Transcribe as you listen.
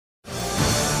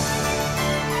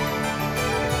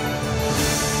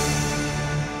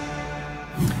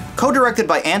Co-directed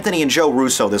by Anthony and Joe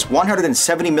Russo, this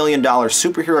 $170 million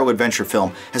superhero adventure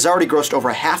film has already grossed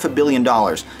over $500 million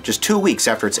just 2 weeks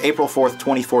after its April 4th,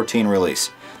 2014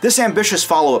 release. This ambitious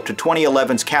follow-up to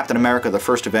 2011's Captain America: The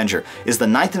First Avenger is the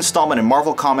 9th installment in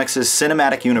Marvel Comics'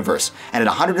 cinematic universe, and at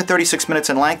 136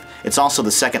 minutes in length, it's also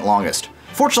the second longest.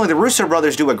 Fortunately, the Russo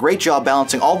brothers do a great job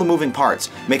balancing all the moving parts,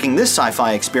 making this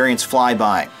sci-fi experience fly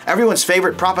by. Everyone's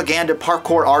favorite propaganda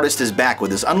parkour artist is back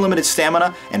with his unlimited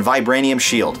stamina and vibranium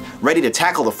shield, ready to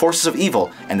tackle the forces of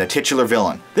evil and the titular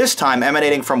villain, this time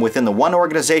emanating from within the one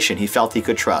organization he felt he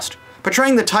could trust.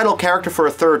 Portraying the title character for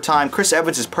a third time, Chris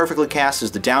Evans is perfectly cast as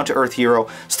the down-to-earth hero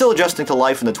still adjusting to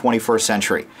life in the 21st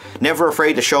century, never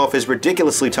afraid to show off his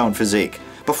ridiculously toned physique.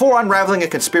 Before unraveling a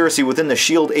conspiracy within the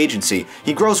S.H.I.E.L.D. agency,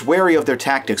 he grows wary of their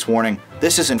tactics, warning,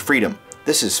 "This isn't freedom,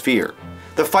 this is fear."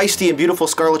 The feisty and beautiful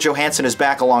Scarlett Johansson is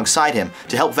back alongside him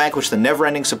to help vanquish the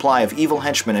never-ending supply of evil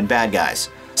henchmen and bad guys.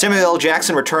 Samuel L.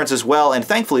 Jackson returns as well, and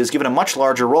thankfully is given a much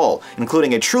larger role,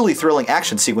 including a truly thrilling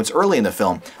action sequence early in the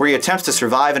film, where he attempts to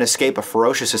survive and escape a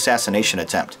ferocious assassination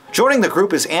attempt. Joining the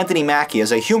group is Anthony Mackie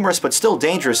as a humorous but still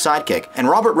dangerous sidekick, and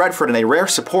Robert Redford in a rare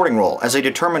supporting role as a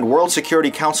determined World Security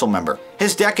Council member.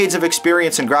 His decades of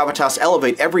experience and gravitas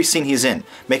elevate every scene he's in,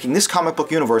 making this comic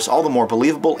book universe all the more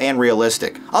believable and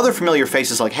realistic. Other familiar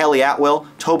faces like Haley Atwell,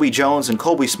 Toby Jones, and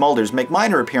Colby Smulders make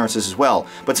minor appearances as well,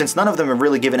 but since none of them have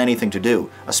really given anything to do,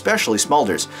 especially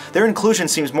Smulders, their inclusion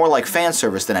seems more like fan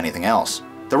service than anything else.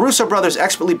 The Russo brothers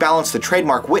expertly balance the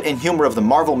trademark wit and humor of the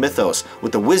Marvel mythos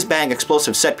with the whiz-bang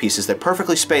explosive set pieces that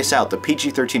perfectly space out the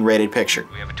PG-13 rated picture.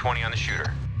 We have a 20 on the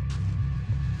shooter.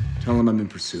 Tell him I'm in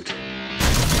pursuit.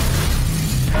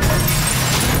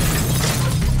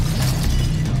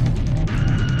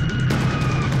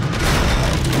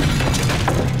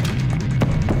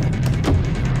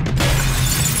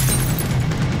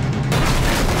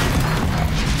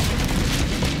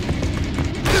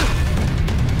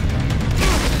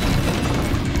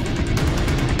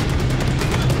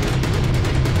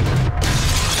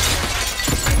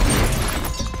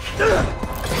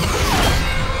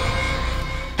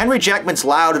 Henry Jackman's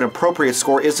loud and appropriate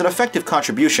score is an effective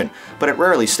contribution, but it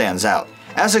rarely stands out.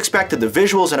 As expected, the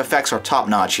visuals and effects are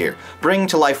top-notch here, bringing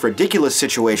to life ridiculous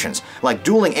situations, like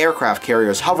dueling aircraft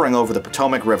carriers hovering over the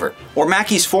Potomac River, or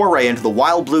Mackie's foray into the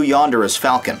wild blue yonder as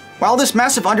Falcon. While this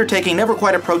massive undertaking never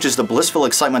quite approaches the blissful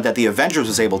excitement that the Avengers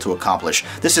was able to accomplish,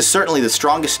 this is certainly the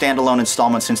strongest standalone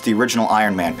installment since the original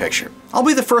Iron Man picture. I'll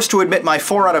be the first to admit my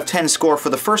 4 out of 10 score for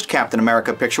the first Captain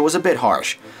America picture was a bit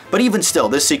harsh, but even still,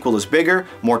 this sequel is bigger,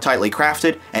 more tightly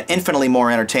crafted, and infinitely more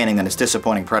entertaining than its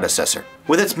disappointing predecessor.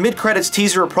 With its mid-credits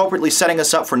teaser appropriately setting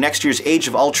us up for next year's Age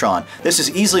of Ultron, this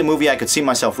is easily a movie I could see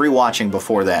myself rewatching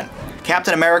before then.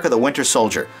 Captain America: The Winter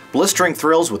Soldier, blistering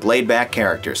thrills with laid-back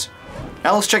characters.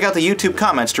 Now let's check out the YouTube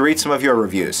comments to read some of your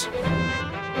reviews.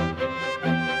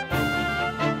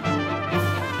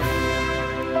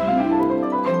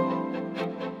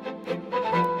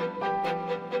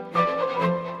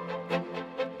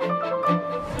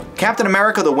 Captain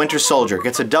America: The Winter Soldier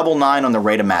gets a double 9 on the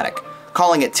Rate-O-Matic.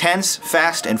 Calling it tense,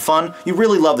 fast, and fun, you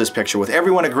really love this picture, with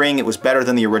everyone agreeing it was better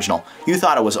than the original. You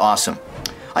thought it was awesome.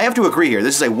 I have to agree here,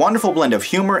 this is a wonderful blend of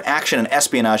humor, action, and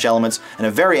espionage elements, and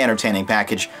a very entertaining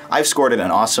package. I've scored it an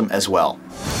awesome as well.